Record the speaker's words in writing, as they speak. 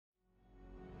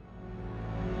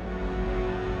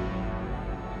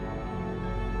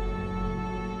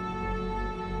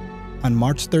On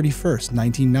March 31,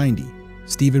 1990,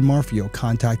 Doreen Marfeo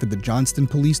contacted the Johnston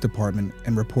Police Department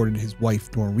and reported his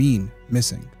wife, Doreen,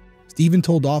 missing. Stephen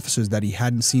told officers that he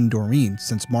hadn't seen Doreen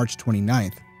since March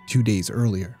 29th, 2 days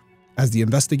earlier. As the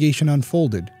investigation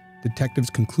unfolded, detectives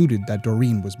concluded that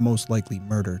Doreen was most likely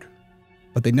murdered.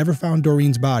 But they never found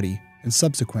Doreen's body, and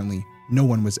subsequently, no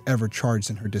one was ever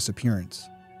charged in her disappearance.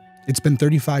 It's been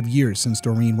 35 years since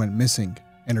Doreen went missing,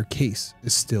 and her case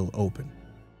is still open.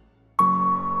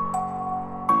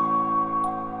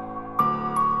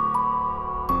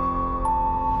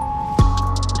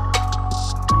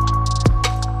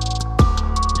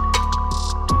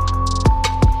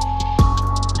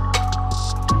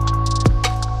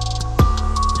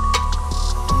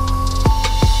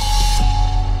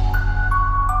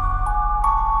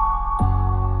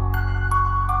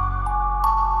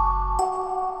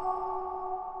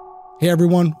 Hey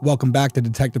everyone, welcome back to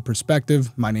Detective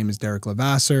Perspective. My name is Derrick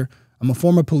Levasseur. I'm a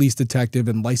former police detective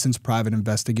and licensed private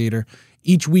investigator.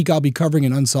 Each week I'll be covering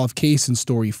an unsolved case in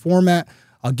story format.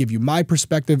 I'll give you my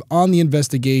perspective on the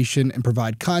investigation and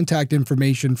provide contact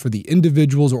information for the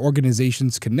individuals or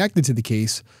organizations connected to the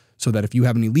case so that if you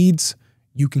have any leads,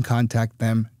 you can contact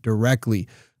them directly.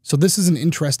 So this is an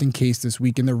interesting case this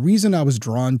week, and the reason I was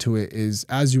drawn to it is,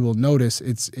 as you will notice,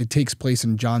 it takes place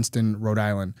in Johnston, Rhode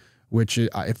Island, which,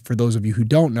 for those of you who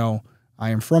don't know, I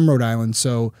am from Rhode Island,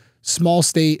 so small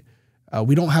state.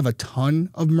 We don't have a ton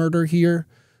of murder here,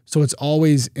 so it's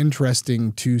always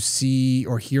interesting to see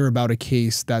or hear about a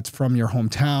case that's from your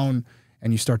hometown,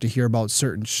 and you start to hear about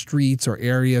certain streets or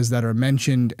areas that are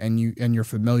mentioned, and you're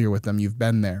familiar with them. You've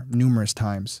been there numerous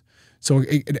times, so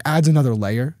it adds another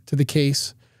layer to the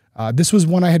case. This was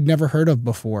one I had never heard of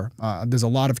before. There's a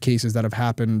lot of cases that have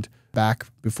happened back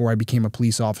before I became a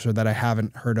police officer that I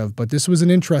haven't heard of, but this was an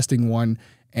interesting one,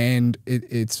 and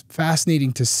it's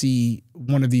fascinating to see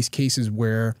one of these cases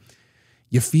where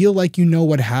you feel like you know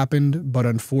what happened, but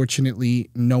unfortunately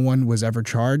no one was ever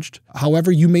charged.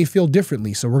 However, you may feel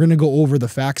differently, so we're going to go over the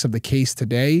facts of the case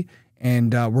today,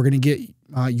 and we're going to get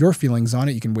your feelings on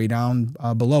it. You can weigh down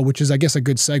below, which is, I guess, a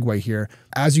good segue here.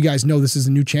 As you guys know, this is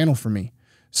a new channel for me.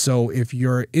 So if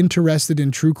you're interested in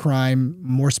true crime,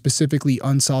 more specifically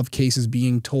unsolved cases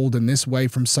being told in this way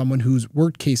from someone who's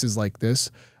worked cases like this,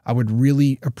 I would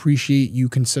really appreciate you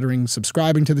considering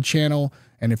subscribing to the channel.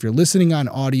 And if you're listening on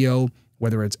audio,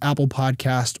 whether it's Apple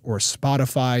Podcast or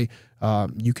Spotify,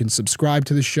 you can subscribe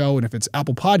to the show. And if it's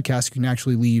Apple Podcast, you can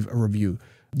actually leave a review.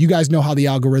 You guys know how the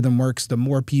algorithm works. The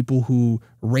more people who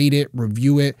rate it,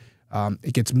 review it,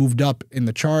 it gets moved up in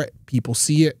the chart. People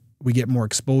see it. We get more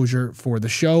exposure for the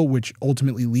show, which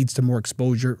ultimately leads to more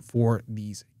exposure for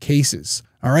these cases.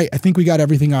 All right, I think we got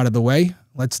everything out of the way.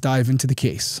 Let's dive into the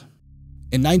case.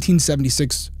 In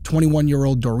 1976,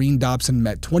 21-year-old Doreen Dobson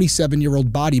met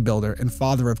 27-year-old bodybuilder and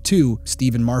father of two,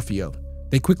 Doreen Marfeo.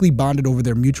 They quickly bonded over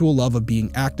their mutual love of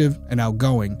being active and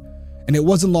outgoing, and it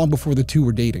wasn't long before the two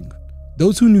were dating.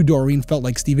 Those who knew Doreen felt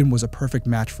like Stephen was a perfect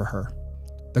match for her.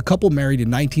 The couple married in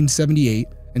 1978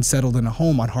 and settled in a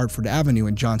home on Hartford Avenue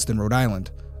in Johnston, Rhode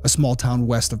Island, a small town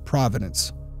west of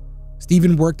Providence.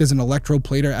 Stephen worked as an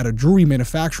electroplater at a jewelry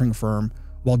manufacturing firm,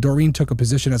 while Doreen took a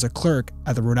position as a clerk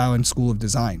at the Rhode Island School of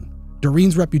Design.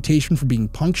 Doreen's reputation for being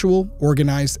punctual,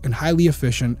 organized, and highly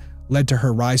efficient led to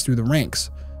her rise through the ranks,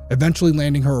 eventually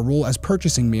landing her a role as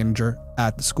purchasing manager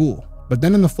at the school. But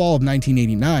then in the fall of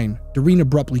 1989, Doreen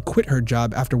abruptly quit her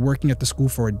job after working at the school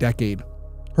for a decade.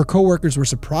 Her coworkers were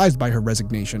surprised by her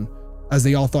resignation, as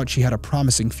they all thought she had a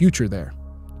promising future there.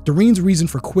 Doreen's reason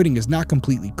for quitting is not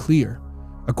completely clear.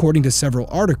 According to several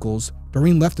articles,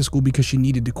 Doreen left the school because she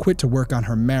needed to quit to work on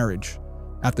her marriage.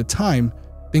 At the time,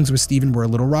 things with Stephen were a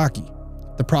little rocky.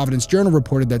 The Providence Journal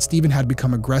reported that Stephen had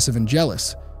become aggressive and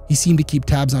jealous. He seemed to keep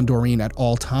tabs on Doreen at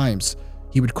all times.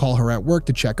 He would call her at work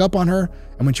to check up on her,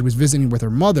 and when she was visiting with her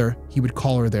mother, he would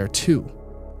call her there too.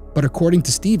 But according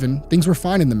to Stephen, things were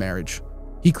fine in the marriage.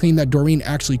 He claimed that Doreen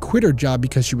actually quit her job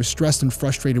because she was stressed and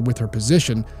frustrated with her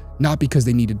position, not because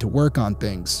they needed to work on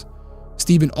things.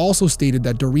 Stephen also stated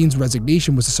that Doreen's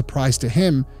resignation was a surprise to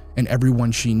him and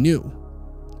everyone she knew.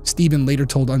 Stephen later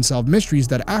told Unsolved Mysteries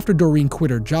that after Doreen quit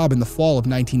her job in the fall of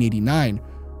 1989,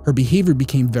 her behavior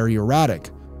became very erratic.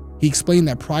 He explained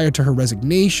that prior to her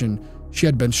resignation, she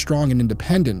had been strong and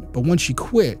independent, but once she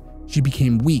quit, she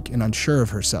became weak and unsure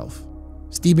of herself.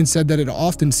 Stephen said that it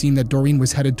often seemed that Doreen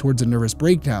was headed towards a nervous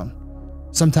breakdown.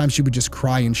 Sometimes she would just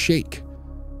cry and shake.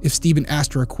 If Stephen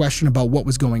asked her a question about what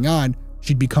was going on,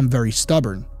 she'd become very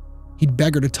stubborn. He'd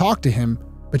beg her to talk to him,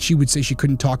 but she would say she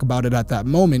couldn't talk about it at that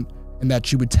moment and that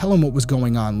she would tell him what was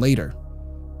going on later.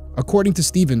 According to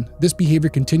Stephen, this behavior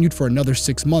continued for another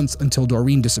 6 months until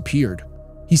Doreen disappeared.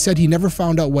 He said he never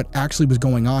found out what actually was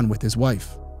going on with his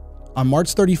wife. On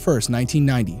March 31st,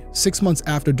 1990, 6 months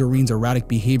after Doreen's erratic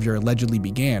behavior allegedly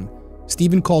began,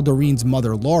 Stephen called Doreen's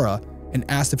mother, Laura, and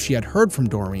asked if she had heard from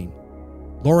Doreen.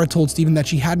 Laura told Stephen that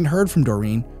she hadn't heard from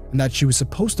Doreen and that she was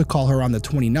supposed to call her on the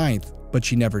 29th, but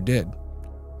she never did.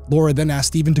 Laura then asked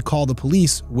Stephen to call the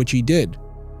police, which he did.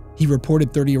 He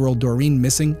reported 30-year-old Doreen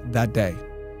missing that day.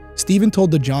 Stephen told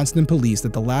the Johnston police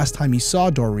that the last time he saw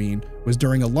Doreen was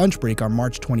during a lunch break on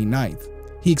March 29th.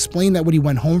 He explained that when he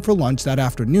went home for lunch that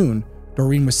afternoon,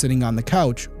 Doreen was sitting on the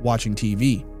couch watching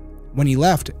TV. When he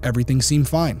left, everything seemed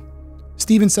fine.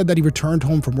 Stephen said that he returned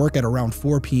home from work at around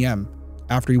 4 p.m.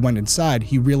 After he went inside,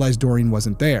 he realized Doreen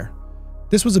wasn't there.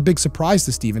 This was a big surprise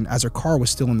to Stephen as her car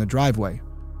was still in the driveway.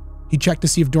 He checked to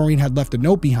see if Doreen had left a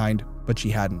note behind, but she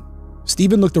hadn't.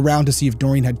 Stephen looked around to see if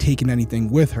Doreen had taken anything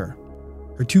with her.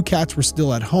 Her 2 cats were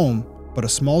still at home, but a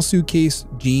small suitcase,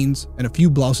 jeans, and a few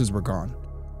blouses were gone.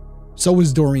 So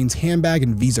was Doreen's handbag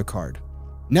and Visa card.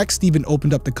 Next, Stephen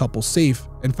opened up the couple's safe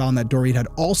and found that Doreen had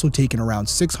also taken around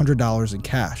 $600 in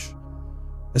cash.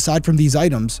 Aside from these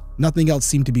items, nothing else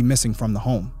seemed to be missing from the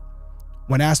home.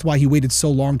 When asked why he waited so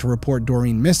long to report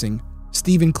Doreen missing,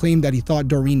 Stephen claimed that he thought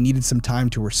Doreen needed some time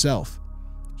to herself.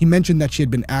 He mentioned that she had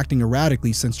been acting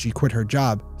erratically since she quit her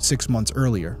job 6 months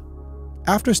earlier.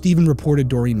 After Stephen reported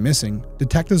Doreen missing,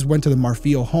 detectives went to the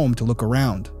Marfeo home to look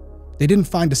around. They didn't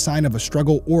find a sign of a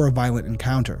struggle or a violent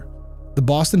encounter. The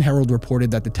Boston Herald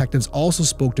reported that detectives also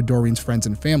spoke to Doreen's friends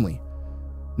and family.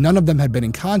 None of them had been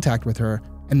in contact with her,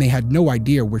 and they had no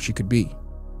idea where she could be.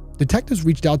 Detectives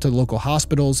reached out to local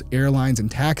hospitals, airlines,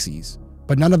 and taxis,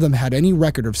 but none of them had any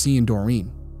record of seeing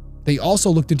Doreen. They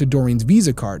also looked into Doreen's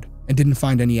Visa card and didn't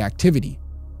find any activity.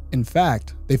 In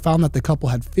fact, they found that the couple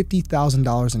had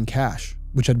 $50,000 in cash,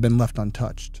 which had been left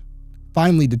untouched.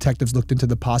 Finally, detectives looked into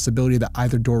the possibility that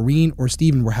either Doreen or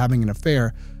Stephen were having an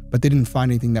affair, but they didn't find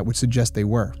anything that would suggest they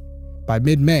were. By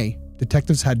mid-May,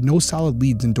 detectives had no solid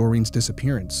leads in Doreen's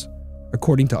disappearance.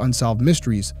 According to Unsolved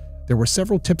Mysteries, there were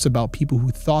several tips about people who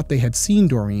thought they had seen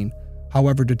Doreen.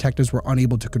 However, detectives were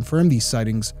unable to confirm these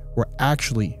sightings were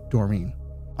actually Doreen.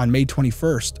 On May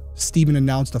 21st, Stephen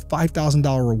announced a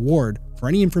 $5,000 reward for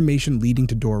any information leading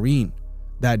to Doreen.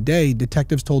 That day,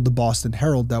 detectives told the Boston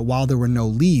Herald that while there were no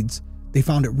leads, they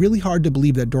found it really hard to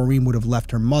believe that Doreen would have left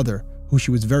her mother, who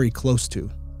she was very close to.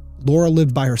 Laura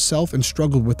lived by herself and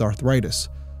struggled with arthritis,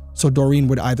 so Doreen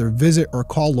would either visit or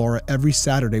call Laura every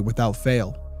Saturday without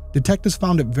fail. Detectives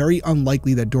found it very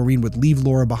unlikely that Doreen would leave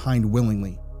Laura behind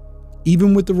willingly.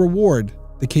 Even with the reward,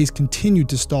 the case continued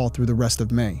to stall through the rest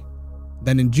of May.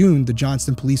 Then in June, the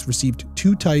Johnston police received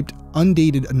 2 typed,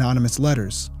 undated anonymous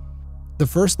letters. The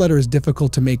first letter is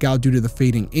difficult to make out due to the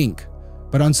fading ink,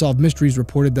 but Unsolved Mysteries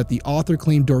reported that the author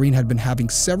claimed Doreen had been having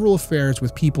several affairs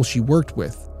with people she worked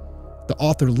with. The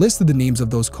author listed the names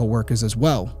of those co-workers as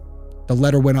well. The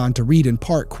letter went on to read in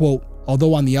part, quote,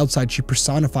 "Although on the outside she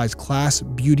personifies class,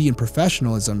 beauty, and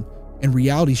professionalism, in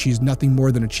reality she is nothing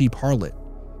more than a cheap harlot."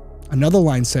 Another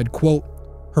line said, quote,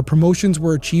 "Her promotions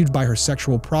were achieved by her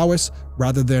sexual prowess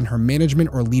rather than her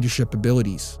management or leadership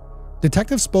abilities."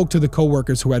 Detectives spoke to the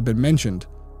co-workers who had been mentioned.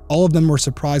 All of them were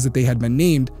surprised that they had been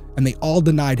named, and they all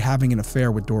denied having an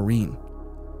affair with Doreen.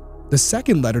 The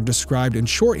second letter described in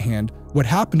shorthand what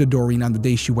happened to Doreen on the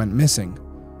day she went missing.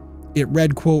 It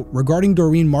read, quote, "Regarding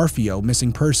Doreen Marfeo,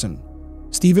 missing person.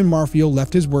 Stephen Marfeo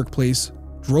left his workplace,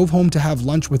 drove home to have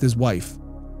lunch with his wife.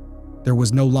 There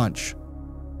was no lunch.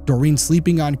 Doreen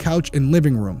sleeping on couch in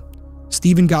living room.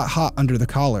 Stephen got hot under the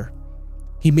collar.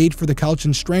 He made for the couch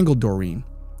and strangled Doreen.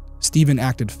 Stephen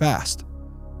acted fast.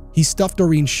 He stuffed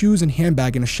Doreen's shoes and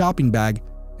handbag in a shopping bag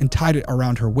and tied it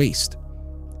around her waist.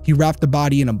 He wrapped the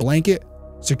body in a blanket,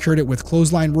 secured it with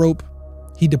clothesline rope.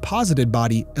 He deposited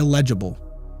body illegible.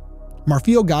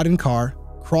 Marfeo got in car,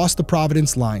 crossed the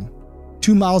Providence line.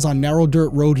 2 miles on narrow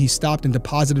dirt road, he stopped and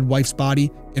deposited wife's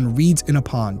body in reeds in a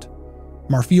pond.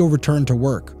 Marfeo returned to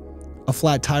work. A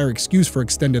flat tire excuse for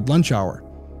extended lunch hour.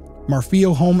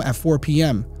 Marfeo home at 4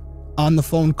 p.m. On the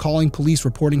phone calling police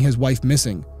reporting his wife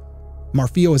missing.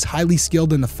 Marfeo is highly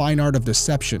skilled in the fine art of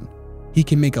deception. He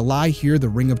can make a lie hear the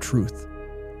ring of truth.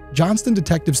 Johnston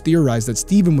detectives theorized that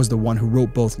Stephen was the one who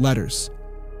wrote both letters.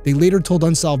 They later told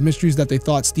Unsolved Mysteries that they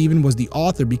thought Stephen was the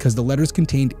author because the letters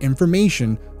contained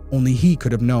information only he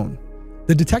could have known.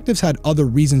 The detectives had other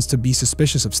reasons to be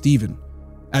suspicious of Stephen.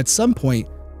 At some point,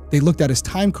 they looked at his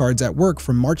time cards at work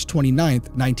from March 29,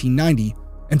 1990,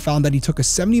 and found that he took a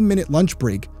 70-minute lunch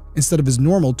break instead of his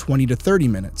normal 20 to 30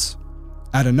 minutes.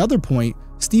 At another point,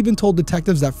 Stephen told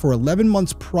detectives that for 11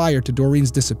 months prior to Doreen's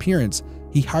disappearance,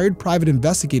 he hired private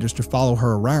investigators to follow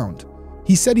her around. He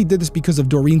He said he did this because of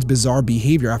Doreen's bizarre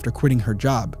behavior after quitting her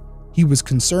job. He was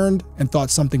concerned and thought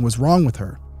something was wrong with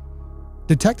her.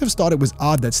 Detectives thought it was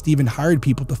odd that Stephen hired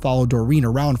people to follow Doreen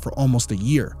around for almost a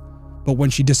year, but when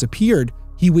she disappeared,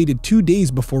 he waited 2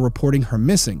 days before reporting her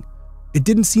missing. It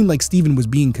didn't seem like Stephen was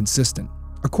being consistent.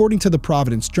 According to the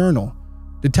Providence Journal,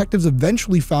 detectives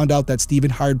eventually found out that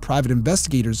Stephen hired private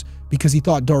investigators because he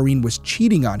thought Doreen was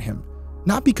cheating on him,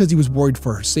 not because he was worried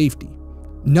for her safety.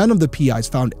 None of the PIs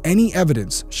found any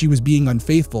evidence she was being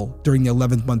unfaithful during the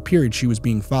 11th-month period she was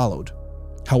being followed.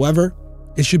 However,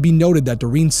 it should be noted that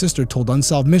Doreen's sister told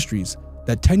Unsolved Mysteries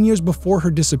that 10 years before her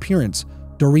disappearance,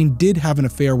 Doreen did have an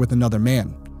affair with another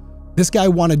man. This guy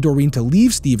wanted Doreen to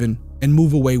leave Stephen and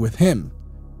move away with him,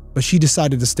 but she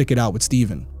decided to stick it out with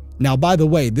Stephen. Now, by the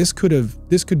way, this could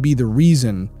be the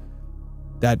reason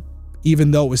that even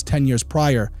though it was 10 years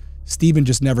prior, Stephen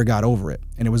just never got over it,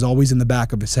 and it was always in the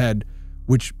back of his head,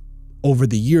 which over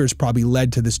the years probably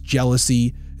led to this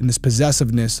jealousy and this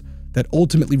possessiveness that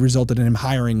ultimately resulted in him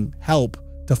hiring help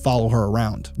to follow her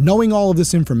around. Knowing all of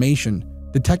this information,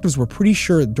 detectives were pretty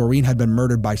sure Doreen had been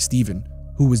murdered by Stephen,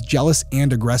 who was jealous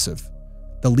and aggressive.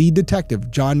 The lead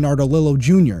detective, John Nardolillo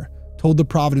Jr., told the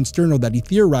Providence Journal that he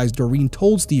theorized Doreen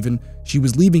told Stephen she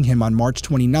was leaving him on March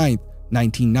 29,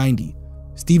 1990.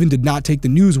 Stephen did not take the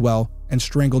news well and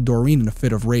strangled Doreen in a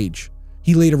fit of rage.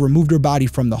 He later removed her body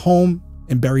from the home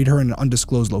and buried her in an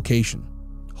undisclosed location.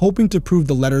 Hoping to prove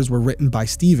the letters were written by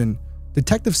Stephen,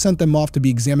 detectives sent them off to be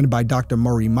examined by Dr.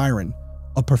 Murray Myron,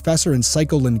 a professor in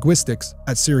psycholinguistics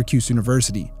at Syracuse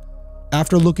University.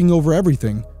 After looking over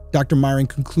everything, Dr. Myron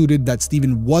concluded that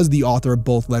Stephen was the author of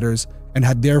both letters and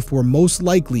had therefore most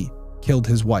likely killed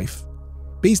his wife.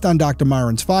 Based on Dr.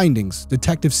 Myron's findings,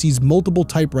 detectives seized multiple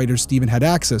typewriters Stephen had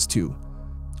access to.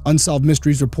 Unsolved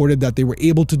Mysteries reported that they were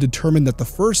able to determine that the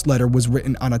first letter was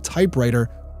written on a typewriter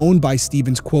owned by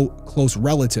Stephen's, quote, close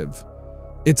relative.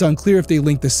 It's unclear if they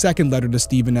linked the second letter to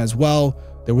Stephen as well.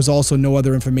 There was also no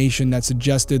other information that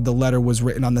suggested the letter was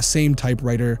written on the same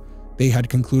typewriter they had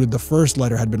concluded the first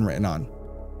letter had been written on.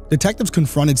 Detectives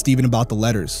confronted Stephen about the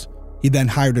letters. He then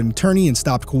hired an attorney and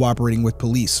stopped cooperating with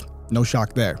police. No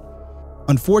shock there.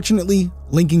 Unfortunately,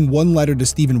 linking one letter to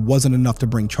Stephen wasn't enough to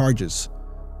bring charges.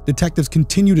 Detectives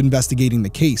continued investigating the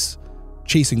case,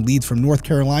 chasing leads from North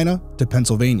Carolina to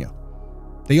Pennsylvania.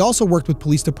 They also worked with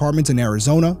police departments in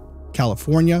Arizona,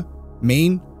 California,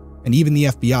 Maine, and even the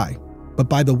FBI. But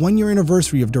by the 1-year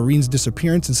anniversary of Doreen's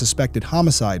disappearance and suspected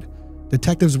homicide,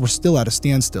 detectives were still at a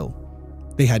standstill.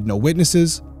 They had no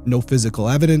witnesses, no physical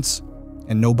evidence,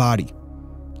 and no body.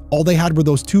 All they had were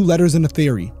those 2 letters and a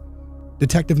theory.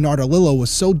 Detective Nardolillo was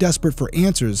so desperate for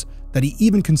answers that he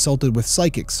even consulted with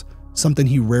psychics, something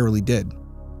he rarely did.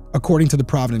 According to the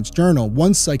Providence Journal,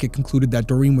 one psychic concluded that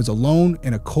Doreen was alone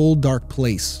in a cold, dark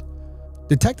place.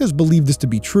 Detectives believed this to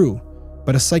be true,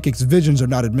 but a psychic's visions are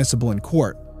not admissible in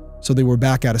court, so they were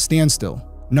back at a standstill.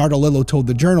 Nardolillo told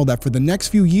the Journal that for the next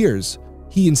few years,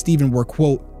 he and Stephen were,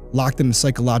 quote, locked in a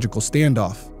psychological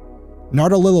standoff.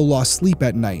 Nardolillo lost sleep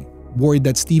at night, worried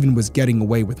that Stephen was getting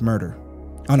away with murder.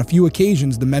 On a few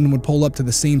occasions, the men would pull up to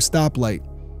the same stoplight.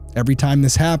 Every time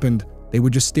this happened, they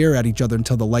would just stare at each other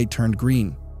until the light turned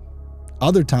green.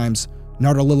 Other times,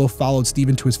 Nardolillo followed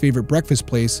Stephen to his favorite breakfast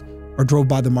place or drove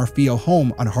by the Marfeo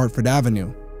home on Hartford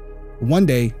Avenue. One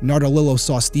day, Nardolillo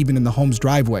saw Stephen in the home's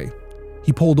driveway.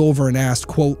 He pulled over and asked,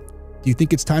 quote, "Do you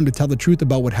think it's time to tell the truth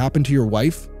about what happened to your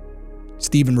wife?"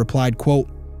 Stephen replied, quote,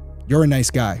 "You're a nice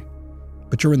guy,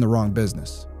 but you're in the wrong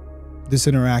business." This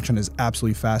interaction is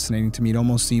absolutely fascinating to me. It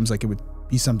almost seems like it would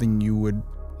be something you would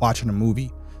watch in a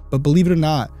movie. But believe it or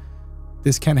not,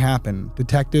 this can happen.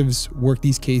 Detectives work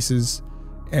these cases,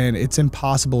 and it's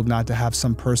impossible not to have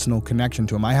some personal connection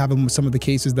to them. I have them with some of the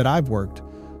cases that I've worked.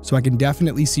 So I can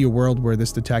definitely see a world where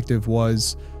this detective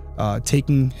was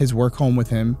taking his work home with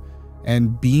him,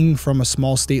 and being from a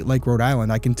small state like Rhode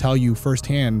Island, I can tell you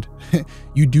firsthand,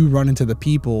 you do run into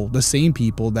the same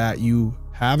people that you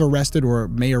have arrested or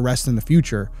may arrest in the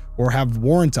future or have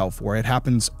warrants out for. It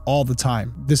happens all the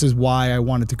time. This is why I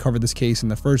wanted to cover this case in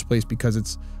the first place, because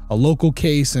it's a local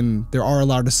case and there are a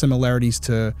lot of similarities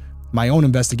to my own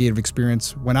investigative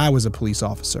experience when I was a police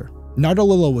officer.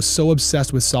 Nardolillo was so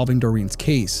obsessed with solving Doreen's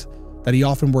case that he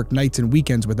often worked nights and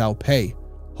weekends without pay,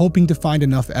 hoping to find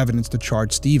enough evidence to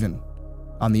charge Stephen.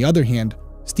 On the other hand,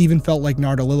 Stephen felt like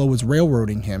Nardolillo was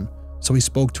railroading him, so he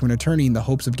spoke to an attorney in the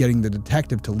hopes of getting the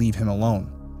detective to leave him alone.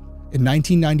 In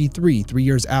 1993, 3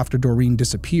 years after Doreen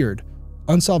disappeared,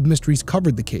 Unsolved Mysteries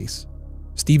covered the case.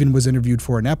 Stephen was interviewed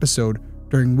for an episode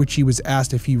during which he was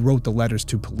asked if he wrote the letters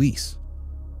to police.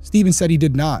 Stephen said he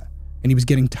did not, and he was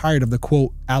getting tired of the,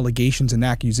 quote, allegations and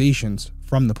accusations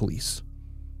from the police.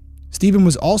 Stephen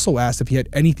was also asked if he had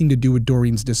anything to do with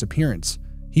Doreen's disappearance.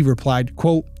 He replied,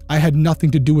 quote, "I had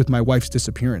nothing to do with my wife's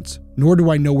disappearance, nor do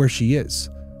I know where she is.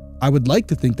 I would like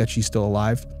to think that she's still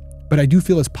alive, but I do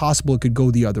feel it's possible it could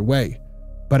go the other way.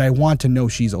 But I want to know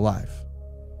she's alive."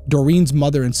 Doreen's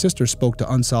mother and sister spoke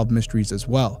to Unsolved Mysteries as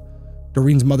well.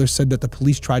 Doreen's mother said that the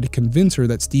police tried to convince her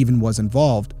that Stephen was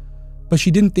involved, but she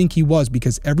didn't think he was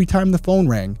because every time the phone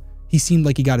rang, he seemed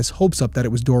like he got his hopes up that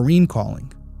it was Doreen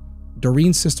calling.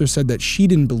 Doreen's sister said that she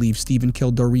didn't believe Stephen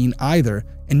killed Doreen either,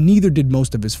 and neither did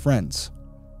most of his friends.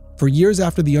 For years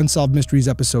after the Unsolved Mysteries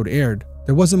episode aired,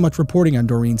 there wasn't much reporting on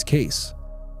Doreen's case.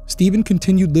 Stephen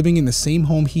continued living in the same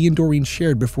home he and Doreen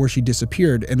shared before she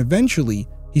disappeared, and eventually,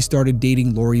 he started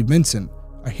dating Lori Vincent,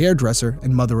 a hairdresser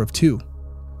and mother of 2.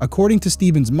 According to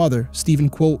Stephen's mother, Stephen,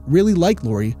 quote, really liked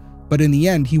Lori, but in the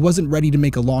end, he wasn't ready to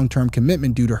make a long-term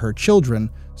commitment due to her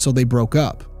children, so they broke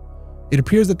up. It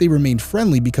appears that they remained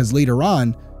friendly because later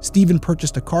on, Stephen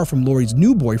purchased a car from Lori's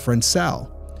new boyfriend,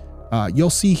 Sal. You'll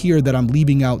see here that I'm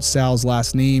leaving out Sal's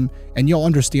last name, and you'll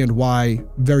understand why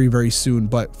very, very soon,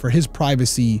 but for his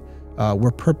privacy,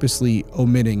 we're purposely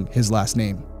omitting his last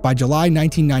name. By July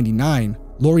 1999,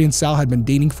 Lori and Sal had been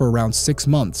dating for around 6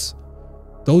 months.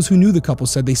 Those who knew the couple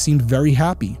said they seemed very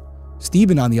happy.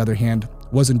 Stephen, on the other hand,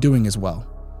 wasn't doing as well.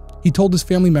 He told his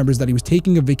family members that he was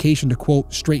taking a vacation to,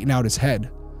 quote, straighten out his head.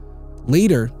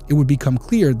 Later, it would become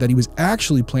clear that he was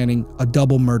actually planning a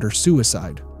double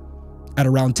murder-suicide. At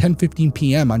around 10:15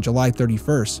 p.m. on July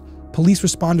 31st, police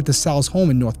responded to Sal's home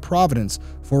in North Providence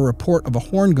for a report of a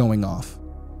horn going off.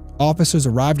 Officers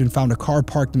arrived and found a car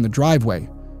parked in the driveway.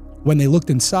 When they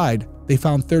looked inside, they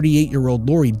found 38-year-old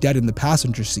Lori dead in the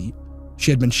passenger seat.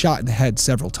 She had been shot in the head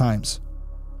several times.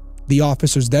 The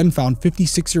officers then found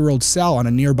 56-year-old Sal on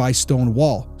a nearby stone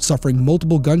wall, suffering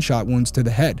multiple gunshot wounds to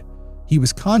the head. He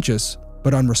was conscious,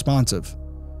 but unresponsive.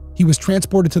 He was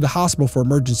transported to the hospital for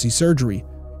emergency surgery,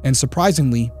 and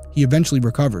surprisingly, he eventually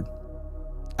recovered.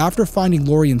 After finding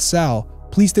Lori and Sal,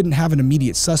 police didn't have an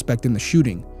immediate suspect in the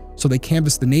shooting, so they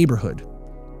canvassed the neighborhood.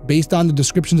 Based on the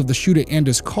descriptions of the shooter and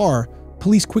his car,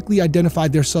 police quickly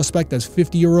identified their suspect as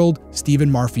 50-year-old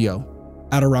Doreen Marfeo.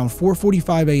 At around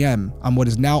 4:45 a.m. on what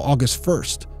is now August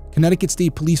 1st, Connecticut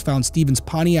State Police found Stephen's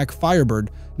Pontiac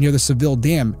Firebird near the Seville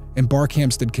Dam in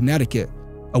Barkhamsted, Connecticut,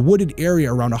 a wooded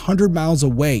area around 100 miles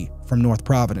away from North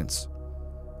Providence.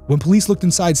 When police looked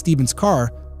inside Stephen's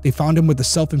car, they found him with a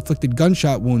self-inflicted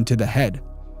gunshot wound to the head.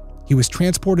 He was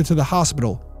transported to the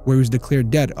hospital, where he was declared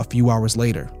dead a few hours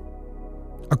later.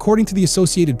 According to the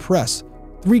Associated Press,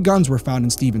 3 guns were found in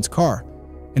Stephen's car.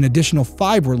 An additional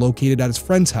 5 were located at his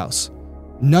friend's house.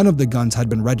 None of the guns had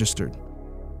been registered.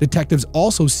 Detectives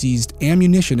also seized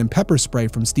ammunition and pepper spray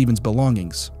from Stephen's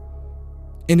belongings.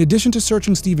 In addition to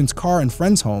searching Stephen's car and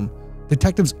friend's home,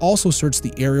 detectives also searched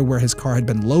the area where his car had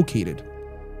been located.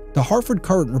 The Hartford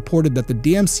Courant reported that the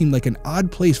dam seemed like an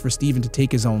odd place for Stephen to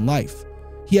take his own life.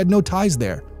 He had no ties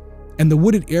there, and the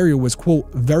wooded area was,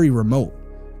 quote, very remote.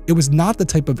 It was not the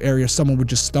type of area someone would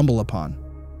just stumble upon.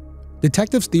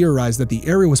 Detectives theorized that the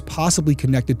area was possibly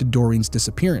connected to Doreen's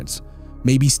disappearance.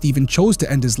 Maybe Stephen chose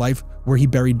to end his life where he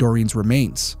buried Doreen's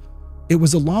remains. It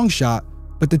was a long shot,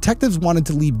 but detectives wanted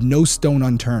to leave no stone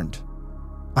unturned.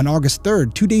 On August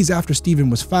 3rd, 2 days after Stephen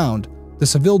was found, the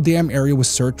Seville Dam area was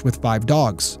searched with 5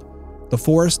 dogs. The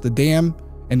forest, the dam,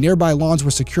 and nearby lawns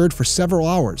were secured for several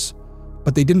hours,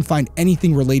 but they didn't find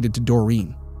anything related to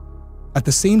Doreen. At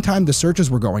the same time the searches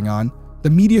were going on, the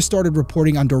media started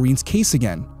reporting on Doreen's case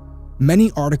again.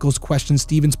 Many articles questioned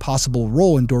Stephen's possible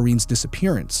role in Doreen's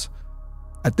disappearance.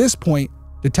 At this point,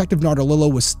 Detective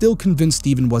Nardolillo was still convinced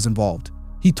Stephen was involved.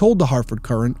 He told the Hartford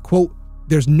Courant, quote,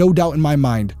 "There's no doubt in my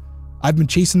mind. I've been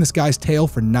chasing this guy's tail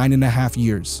for 9.5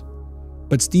 years.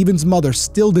 But Stephen's mother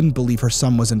still didn't believe her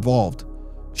son was involved.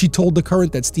 She told the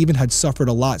Courant that Stephen had suffered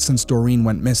a lot since Doreen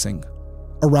went missing.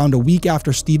 Around a week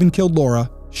after Stephen killed Laura,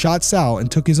 shot Sal, and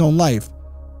took his own life,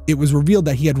 it was revealed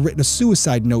that he had written a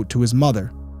suicide note to his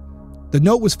mother. The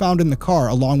note was found in the car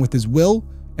along with his will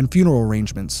and funeral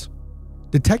arrangements.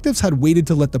 Detectives had waited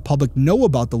to let the public know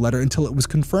about the letter until it was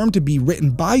confirmed to be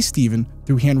written by Stephen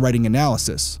through handwriting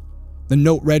analysis. The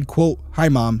note read, quote, "Hi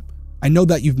Mom, I know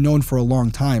that you've known for a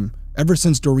long time, ever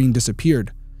since Doreen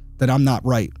disappeared, that I'm not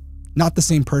right, not the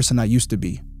same person I used to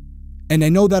be. And I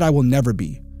know that I will never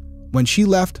be. When she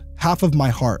left, half of my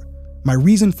heart, my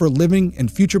reason for living and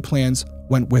future plans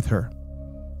went with her.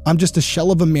 I'm just a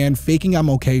shell of a man faking I'm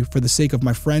okay for the sake of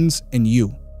my friends and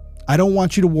you. I don't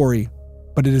want you to worry,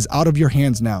 but it is out of your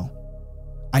hands now.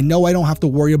 I know I don't have to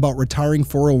worry about retiring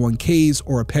 401ks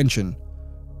or a pension.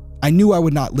 I knew I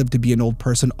would not live to be an old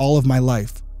person all of my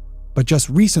life, but just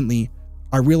recently,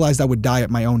 I realized I would die at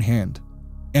my own hand.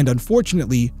 And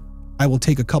unfortunately, I will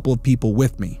take a couple of people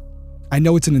with me. I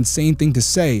know it's an insane thing to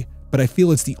say, but I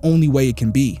feel it's the only way it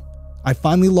can be. I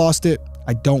finally lost it.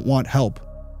 I don't want help.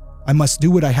 I must do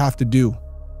what I have to do.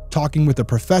 Talking with a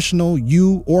professional,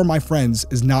 you, or my friends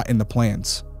is not in the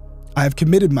plans. I have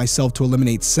committed myself to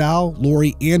eliminate Sal,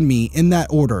 Lori, and me in that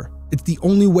order. It's the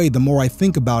only way. The more I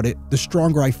think about it, the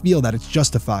stronger I feel that it's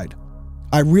justified.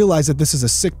 I realize that this is a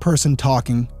sick person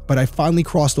talking, but I finally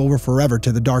crossed over forever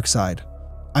to the dark side.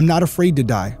 I'm not afraid to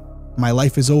die. My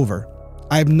life is over.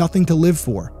 I have nothing to live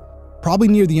for. Probably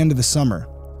near the end of the summer,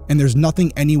 and there's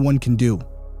nothing anyone can do.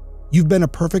 You've been a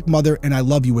perfect mother, and I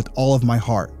love you with all of my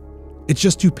heart. It's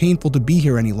just too painful to be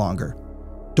here any longer.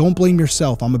 Don't blame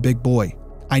yourself. I'm a big boy.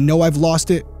 I know I've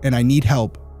lost it, and I need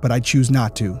help, but I choose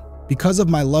not to. Because of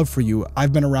my love for you,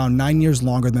 I've been around 9 years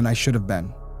longer than I should have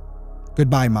been.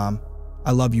 Goodbye, Mom.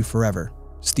 I love you forever.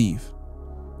 Steve.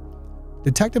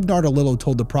 Detective Nardolillo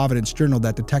told the Providence Journal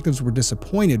that detectives were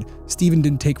disappointed Stephen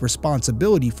didn't take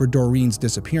responsibility for Doreen's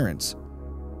disappearance.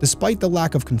 Despite the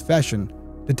lack of confession,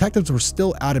 detectives were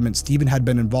still adamant Stephen had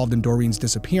been involved in Doreen's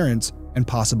disappearance and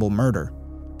possible murder.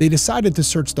 They decided to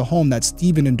search the home that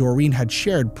Stephen and Doreen had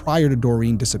shared prior to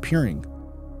Doreen disappearing.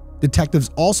 Detectives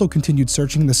also continued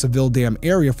searching the Seville Dam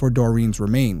area for Doreen's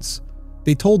remains.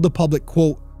 They told the public,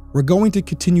 quote, "We're going to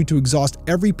continue to exhaust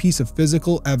every piece of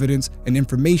physical evidence and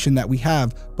information that we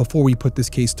have before we put this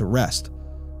case to rest.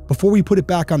 Before we put it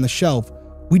back on the shelf,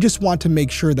 we just want to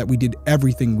make sure that we did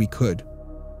everything we could."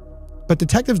 But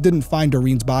detectives didn't find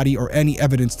Doreen's body or any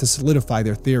evidence to solidify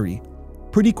their theory.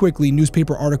 Pretty quickly,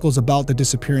 newspaper articles about the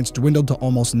disappearance dwindled to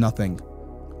almost nothing.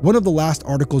 One of the last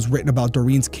articles written about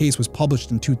Doreen's case was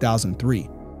published in 2003.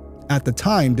 At the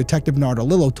time, Detective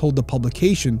Nardolillo told the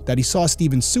publication that he saw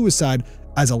Stephen's suicide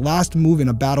as a last move in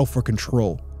a battle for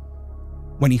control.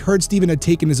 When he heard Stephen had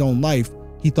taken his own life,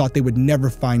 he thought they would never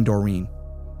find Doreen.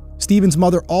 Stephen's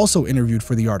mother also interviewed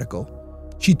for the article.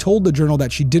 She told the Journal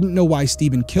that she didn't know why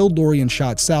Stephen killed Lori and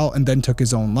shot Sal and then took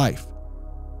his own life.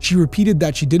 She repeated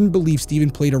that she didn't believe Stephen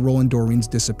played a role in Doreen's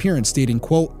disappearance, stating,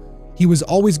 quote, "He was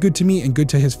always good to me and good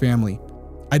to his family.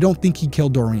 I don't think he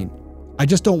killed Doreen. I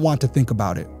just don't want to think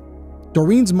about it."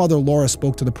 Doreen's mother, Laura,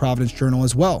 spoke to the Providence Journal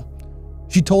as well.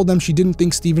 She told them she didn't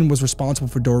think Stephen was responsible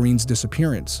for Doreen's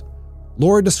disappearance.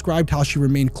 Laura described how she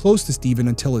remained close to Stephen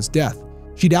until his death.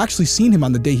 She'd actually seen him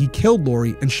on the day he killed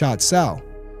Lori and shot Sal.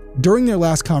 During their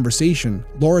last conversation,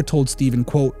 Laura told Stephen,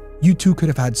 quote, "You two could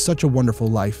have had such a wonderful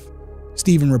life."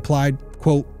 Stephen replied,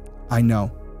 quote, "I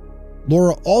know."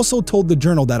 Laura also told the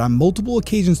Journal that on multiple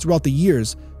occasions throughout the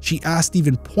years, she asked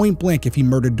Stephen point blank if he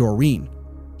murdered Doreen.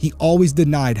 He always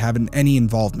denied having any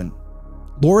involvement.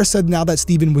 Laura said now that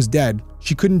Stephen was dead,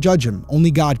 she couldn't judge him,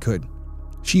 only God could.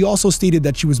 She also stated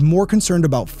that she was more concerned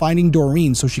about finding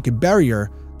Doreen so she could bury her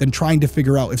than trying to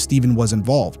figure out if Stephen was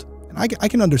involved. And I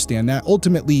can understand that.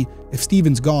 Ultimately, if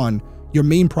Stephen's gone, your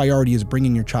main priority is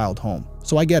bringing your child home.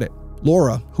 So I get it.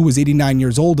 Laura, who was 89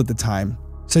 years old at the time,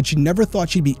 said she never thought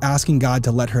she'd be asking God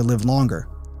to let her live longer,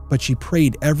 but she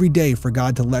prayed every day for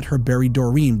God to let her bury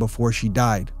Doreen before she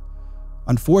died.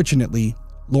 Unfortunately,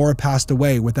 Laura passed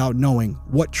away without knowing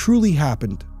what truly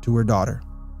happened to her daughter.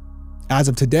 As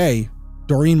of today,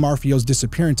 Doreen Marfeo's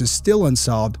disappearance is still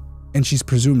unsolved and she's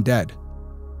presumed dead.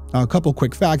 Now, a couple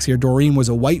quick facts here. Doreen was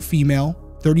a white female,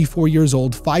 34 years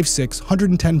old, 5'6",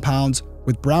 110 pounds,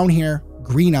 with brown hair,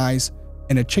 green eyes,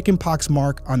 and a chickenpox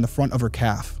mark on the front of her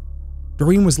calf.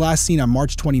 Doreen was last seen on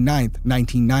March 29,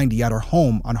 1990 at her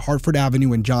home on Hartford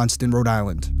Avenue in Johnston, Rhode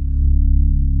Island.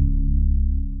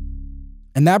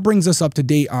 And that brings us up to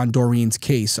date on Doreen's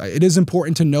case. It is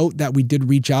important to note that we did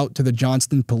reach out to the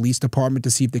Johnston Police Department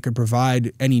to see if they could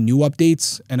provide any new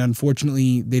updates, and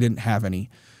unfortunately, they didn't have any.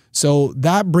 So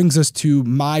that brings us to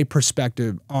my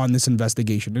perspective on this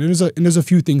investigation. And there's a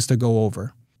few things to go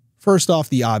over. First off,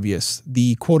 the obvious,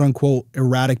 the quote-unquote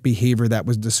erratic behavior that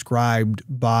was described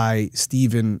by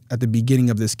Stephen at the beginning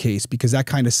of this case, because that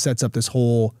kind of sets up this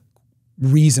whole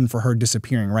reason for her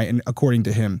disappearing, right? And according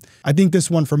to him, I think this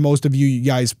one for most of you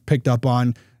guys picked up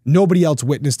on. Nobody else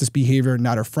witnessed this behavior,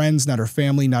 not her friends, not her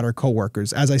family, not her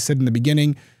coworkers. As I said in the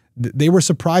beginning, they were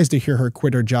surprised to hear her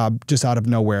quit her job just out of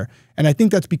nowhere. And I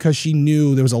think that's because she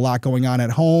knew there was a lot going on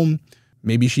at home.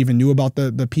 Maybe she even knew about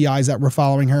the PIs that were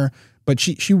following her, but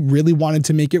she really wanted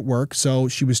to make it work. So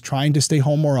she was trying to stay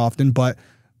home more often, but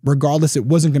regardless, it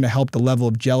wasn't going to help the level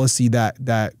of jealousy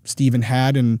that Stephen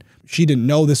had. And she didn't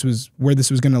know where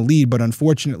this was going to lead. But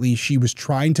unfortunately, she was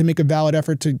trying to make a valid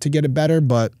effort to get it better.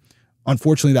 But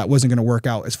unfortunately, that wasn't going to work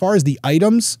out. As far as the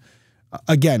items,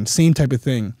 again, same type of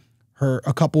thing.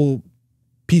 A couple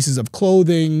pieces of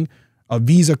clothing, a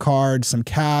Visa card, some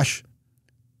cash.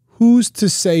 who's to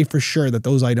say for sure that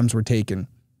those items were taken?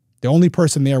 The only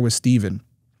person there was Stephen.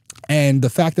 And the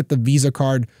fact that the Visa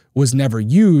card was never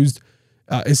used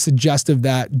is suggestive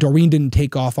that Doreen didn't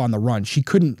take off on the run. She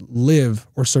couldn't live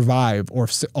or survive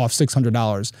off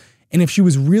 $600. And if she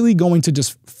was really going to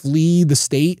just flee the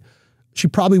state, she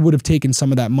probably would have taken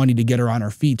some of that money to get her on her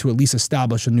feet to at least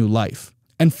establish a new life.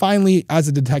 And finally, as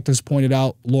the detectives pointed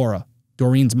out, Laura,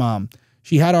 Doreen's mom,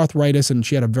 she had arthritis and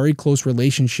she had a very close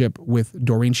relationship with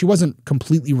Doreen. She wasn't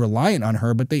completely reliant on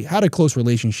her, but they had a close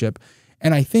relationship.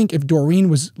 And I think if Doreen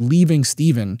was leaving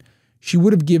Stephen, she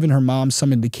would have given her mom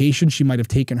some indication. She might have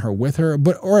taken her with her,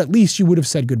 or at least she would have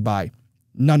said goodbye.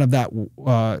 None of that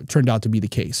turned out to be the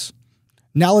case.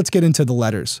 Now let's get into the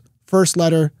letters. First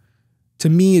letter, to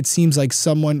me, it seems like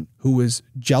someone who was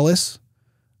jealous,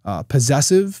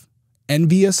 possessive,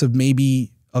 envious of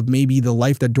maybe the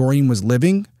life that Doreen was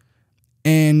living.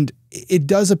 And it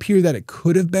does appear that it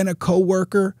could have been a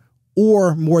coworker,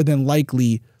 or more than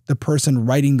likely, the person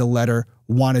writing the letter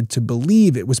wanted to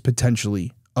believe it was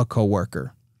potentially a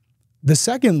coworker. The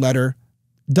second letter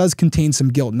does contain some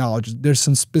guilt knowledge. There's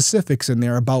some specifics in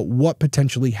there about what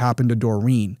potentially happened to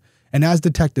Doreen. And as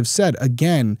detectives said,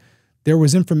 again, there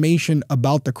was information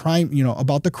about the crime,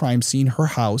 about the crime scene, her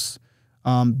house,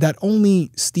 that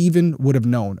only Stephen would have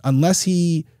known. Unless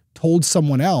he told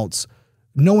someone else,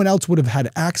 no one else would have had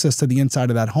access to the inside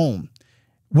of that home.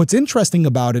 What's interesting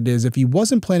about it is if he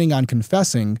wasn't planning on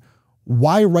confessing,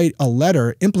 why write a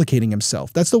letter implicating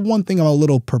himself? That's the one thing I'm a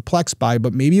little perplexed by,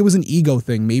 but maybe it was an ego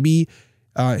thing. Maybe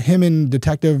him and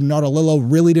Detective Nautilillo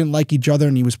really didn't like each other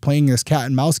and he was playing this cat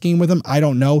and mouse game with him. I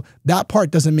don't know. That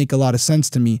part doesn't make a lot of sense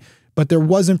to me, but there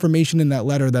was information in that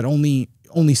letter that only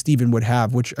Stephen would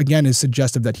have, which again is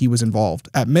suggestive that he was involved.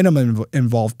 At minimum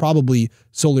involved, probably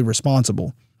solely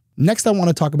responsible. Next, I want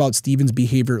to talk about Stephen's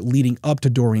behavior leading up to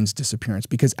Doreen's disappearance,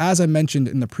 because as I mentioned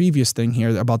in the previous thing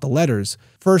here about the letters,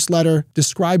 first letter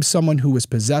describes someone who was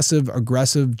possessive,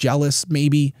 aggressive, jealous,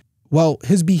 maybe. Well,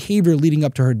 his behavior leading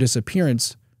up to her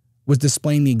disappearance was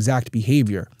displaying the exact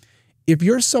behavior. If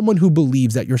you're someone who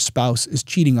believes that your spouse is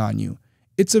cheating on you,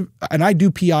 and I do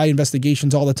PI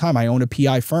investigations all the time. I own a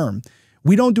PI firm.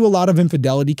 We don't do a lot of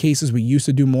infidelity cases. We used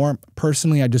to do more.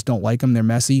 Personally, I just don't like them. They're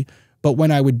messy. But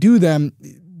when I would do them,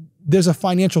 there's a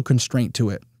financial constraint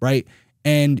to it, right?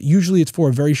 And usually it's for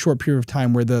a very short period of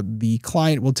time where the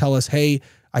client will tell us, hey,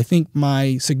 I think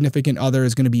my significant other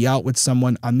is going to be out with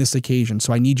someone on this occasion,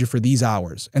 so I need you for these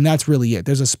hours. And that's really it.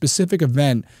 There's a specific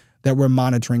event that we're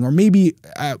monitoring, or maybe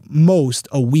at most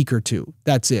a week or two.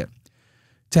 That's it.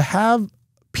 To have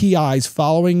PIs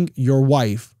following your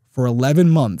wife for 11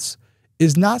 months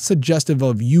is not suggestive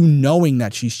of you knowing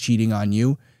that she's cheating on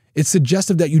you. It's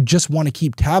suggestive that you just want to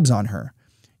keep tabs on her.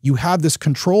 You have this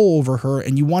control over her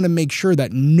and you want to make sure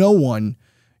that no one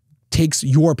takes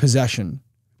your possession,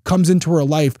 comes into her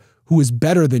life who is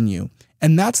better than you.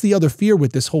 And that's the other fear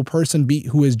with this whole person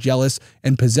who is jealous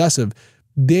and possessive.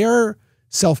 They're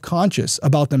self-conscious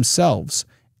about themselves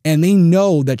and they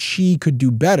know that she could do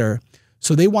better.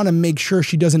 So they want to make sure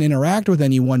she doesn't interact with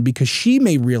anyone because she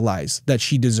may realize that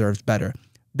she deserves better.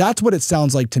 That's what it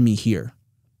sounds like to me here.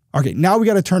 Okay, now we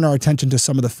got to turn our attention to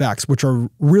some of the facts, which are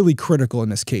really critical in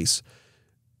this case.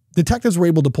 Detectives were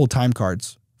able to pull time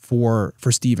cards for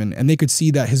Stephen, and they could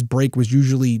see that his break was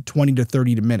usually 20 to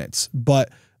 30 minutes. But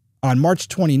on March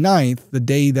 29th, the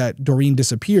day that Doreen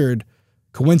disappeared,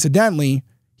 coincidentally,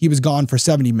 he was gone for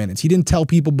 70 minutes. He didn't tell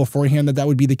people beforehand that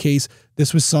would be the case.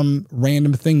 This was some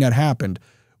random thing that happened,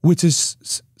 which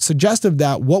is suggestive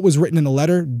that what was written in the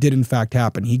letter did in fact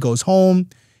happen. He goes home.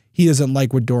 He doesn't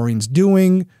like what Doreen's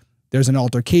doing. There's an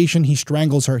altercation. He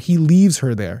strangles her. He leaves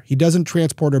her there. He doesn't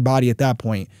transport her body at that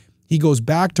point. He goes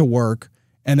back to work.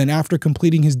 And then after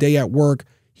completing his day at work,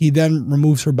 he then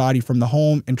removes her body from the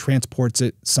home and transports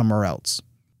it somewhere else.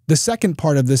 The second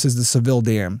part of this is the Seville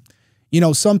Dam. You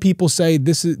know, some people say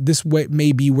this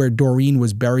may be where Doreen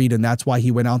was buried and that's why he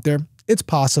went out there. It's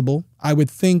possible. I would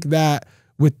think that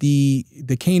with the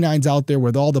canines out there,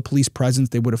 with all the police presence,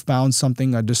 they would have found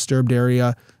something, a disturbed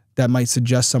area that might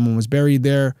suggest someone was buried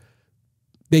there.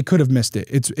 They could have missed it.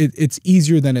 It's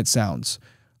easier than it sounds.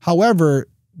 However,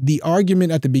 the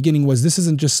argument at the beginning was this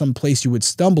isn't just some place you would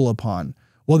stumble upon.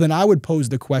 Well, then I would pose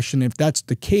the question, if that's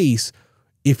the case,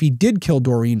 if he did kill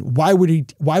Doreen, why would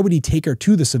he take her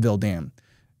to the Seville Dam?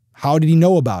 How did he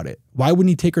know about it? Why wouldn't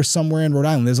he take her somewhere in Rhode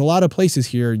Island? There's a lot of places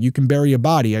here you can bury a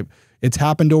body. It's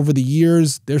happened over the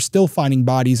years. They're still finding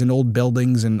bodies in old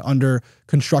buildings and under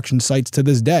construction sites to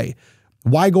this day.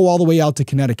 Why go all the way out to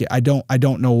Connecticut? I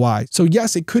don't know why. So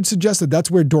yes, it could suggest that that's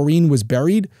where Doreen was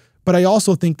buried, but I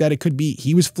also think that it could be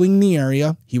he was fleeing the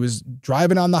area. He was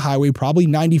driving on the highway, probably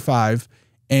 95,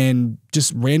 and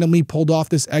just randomly pulled off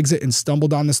this exit and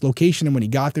stumbled on this location. And when he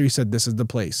got there, he said, this is the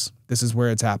place. This is where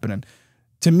it's happening.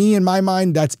 To me, in my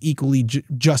mind, that's equally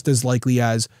just as likely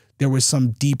as there was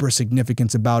some deeper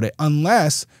significance about it,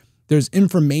 unless there's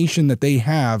information that they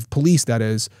have, police that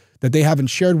is, that they haven't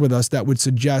shared with us that would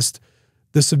suggest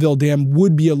the Seville Dam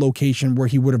would be a location where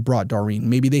he would have brought Doreen.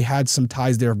 Maybe they had some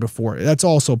ties there before. That's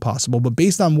also possible. But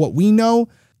based on what we know,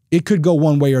 it could go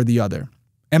one way or the other.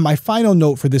 And my final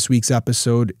note for this week's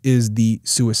episode is the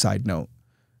suicide note.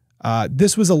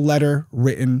 This was a letter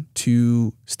written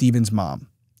to Stephen's mom.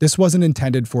 This wasn't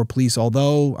intended for police,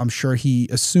 although I'm sure he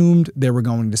assumed they were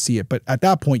going to see it. But at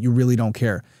that point, you really don't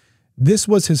care. This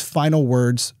was his final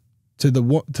words to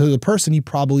the person he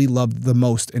probably loved the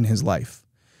most in his life.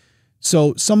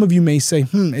 So some of you may say,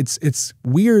 it's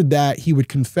weird that he would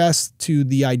confess to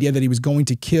the idea that he was going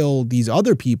to kill these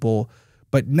other people,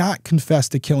 but not confess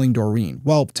to killing Doreen.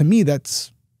 Well, to me,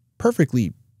 that's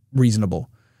perfectly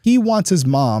reasonable. He wants his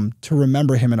mom to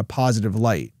remember him in a positive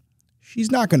light.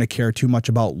 She's not going to care too much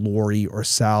about Lori or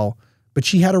Sal, but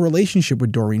she had a relationship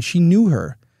with Doreen. She knew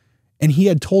her. And he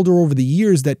had told her over the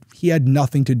years that he had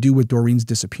nothing to do with Doreen's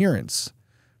disappearance.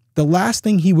 The last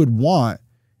thing he would want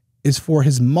is for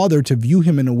his mother to view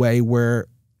him in a way where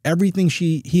everything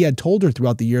he had told her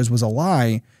throughout the years was a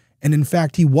lie, and in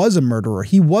fact, he was a murderer.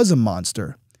 He was a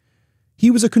monster.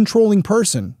 He was a controlling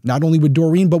person, not only with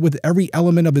Doreen, but with every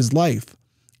element of his life.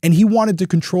 And he wanted to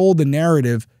control the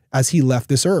narrative as he left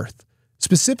this earth,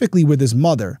 specifically with his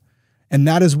mother. And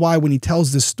that is why when he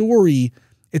tells this story,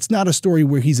 it's not a story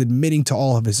where he's admitting to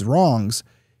all of his wrongs.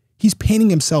 He's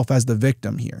painting himself as the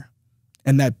victim here,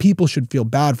 and that people should feel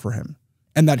bad for him,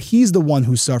 and that he's the one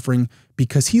who's suffering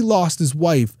because he lost his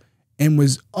wife and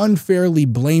was unfairly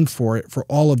blamed for it for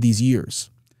all of these years.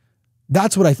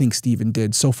 That's what I think Stephen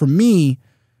did. So for me,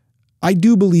 I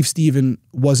do believe Stephen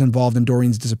was involved in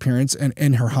Doreen's disappearance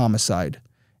and her homicide.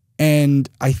 And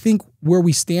I think where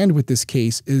we stand with this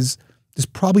case is there's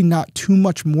probably not too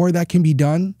much more that can be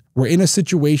done. We're in a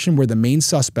situation where the main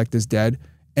suspect is dead,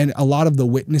 and a lot of the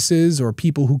witnesses or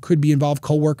people who could be involved,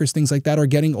 coworkers, things like that, are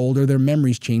getting older. Their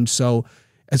memories change. So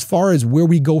as far as where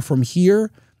we go from here,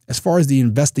 as far as the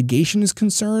investigation is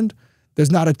concerned,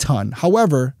 there's not a ton.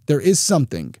 However, there is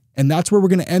something. And that's where we're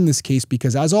going to end this case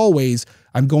because, as always,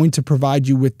 I'm going to provide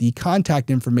you with the contact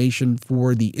information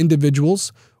for the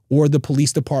individuals or the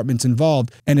police departments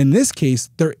involved. And in this case,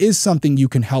 there is something you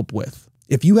can help with.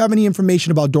 If you have any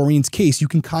information about Doreen's case, you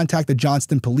can contact the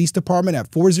Johnston Police Department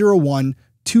at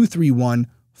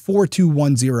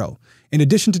 401-231-4210. In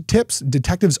addition to tips,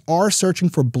 detectives are searching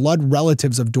for blood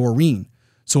relatives of Doreen.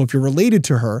 So if you're related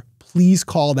to her, please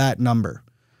call that number.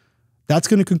 That's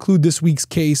going to conclude this week's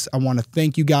case. I want to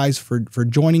thank you guys for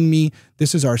joining me.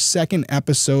 This is our second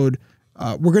episode.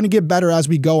 We're going to get better as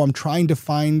we go. I'm trying to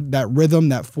find that rhythm,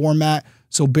 that format.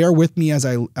 So bear with me as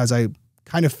I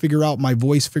kind of figure out my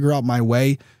voice, figure out my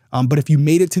way. But if you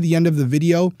made it to the end of the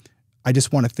video, I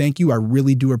just want to thank you. I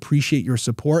really do appreciate your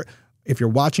support. If you're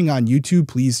watching on YouTube,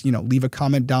 please, leave a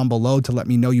comment down below to let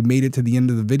me know you made it to the end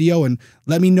of the video, and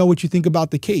let me know what you think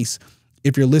about the case.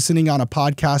 If you're listening on a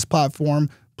podcast platform,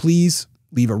 please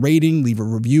leave a rating, leave a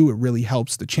review. It really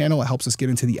helps the channel. It helps us get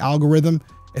into the algorithm.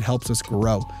 It helps us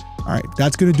grow. All right,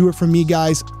 that's going to do it for me,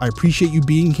 guys. I appreciate you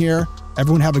being here.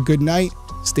 Everyone have a good night.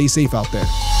 Stay safe out there.